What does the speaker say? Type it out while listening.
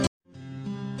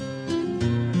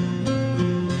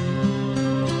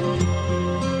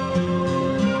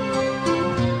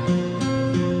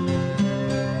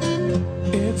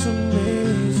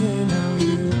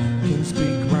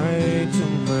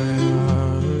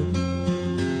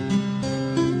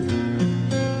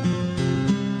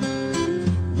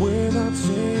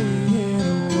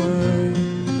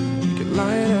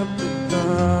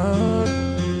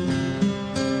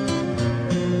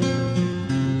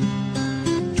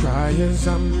Try as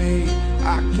I may,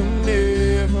 I can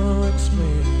never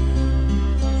explain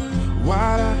what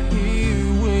I hear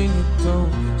when you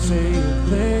don't say a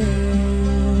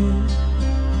thing.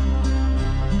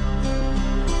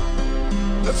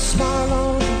 The smile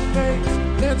on your face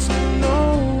lets me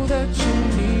know that you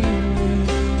need me.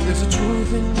 There's a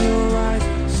truth in your eyes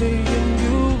saying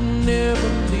you'll never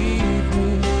leave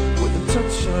me. With the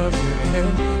touch of your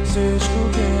hand says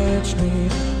you'll catch me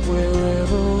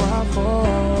wherever I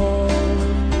fall.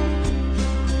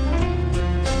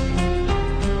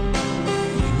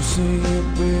 You say it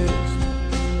best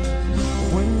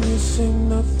when you say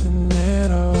nothing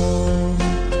at all.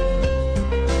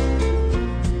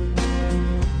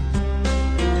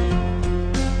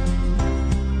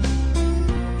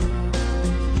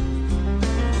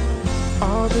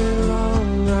 All day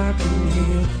long I can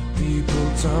hear people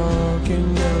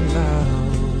talking out loud.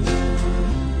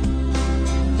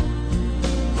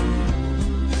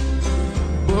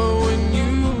 But when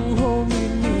you hold me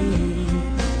near,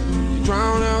 you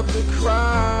drown out the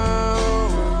crowd.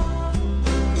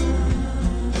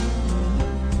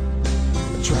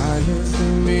 Try as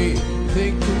they may,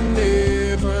 they can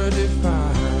never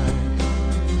define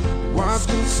what's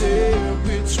concealed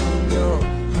between your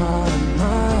heart and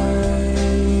mine.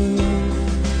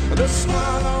 The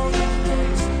smile on your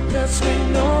face lets me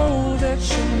know that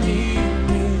you need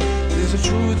me. There's a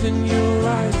truth in your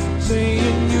eyes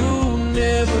saying you'll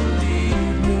never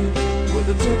leave me. With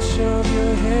the touch of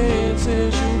your hand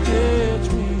says you'll catch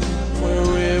me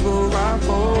wherever I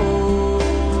fall.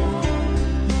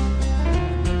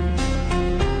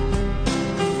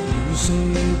 You say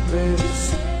it best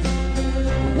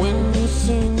when you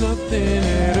say nothing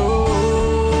at all.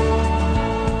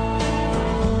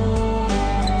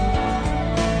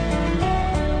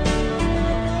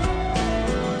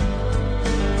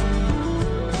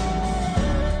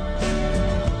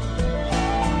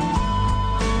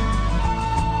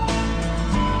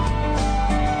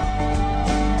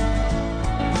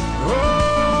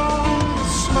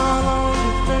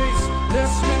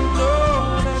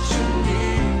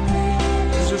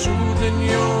 In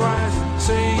your eyes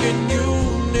saying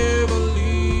you'll never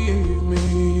leave me.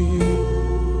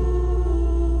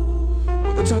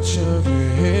 With the touch of your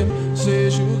hand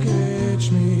says you'll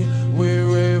catch me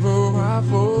wherever I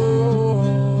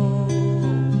fall.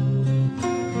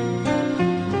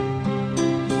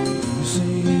 You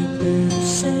say it better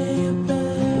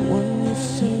when you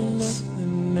say nothing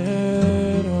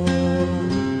at all.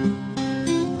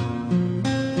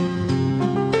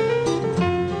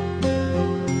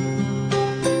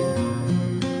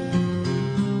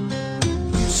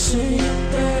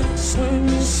 When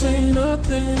you say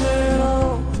nothing at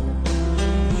all.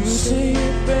 You say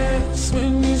it best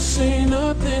when you say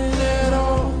nothing at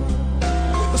all.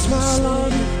 With a smile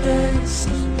on your face,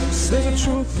 there's a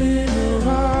truth in your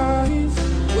eyes.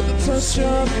 With the touch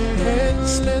of your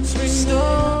hand lets me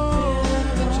know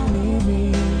that you need me.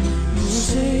 You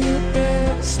say it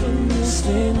best when you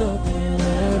say nothing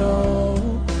at all.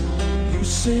 You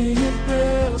say it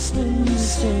best when you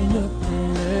say nothing.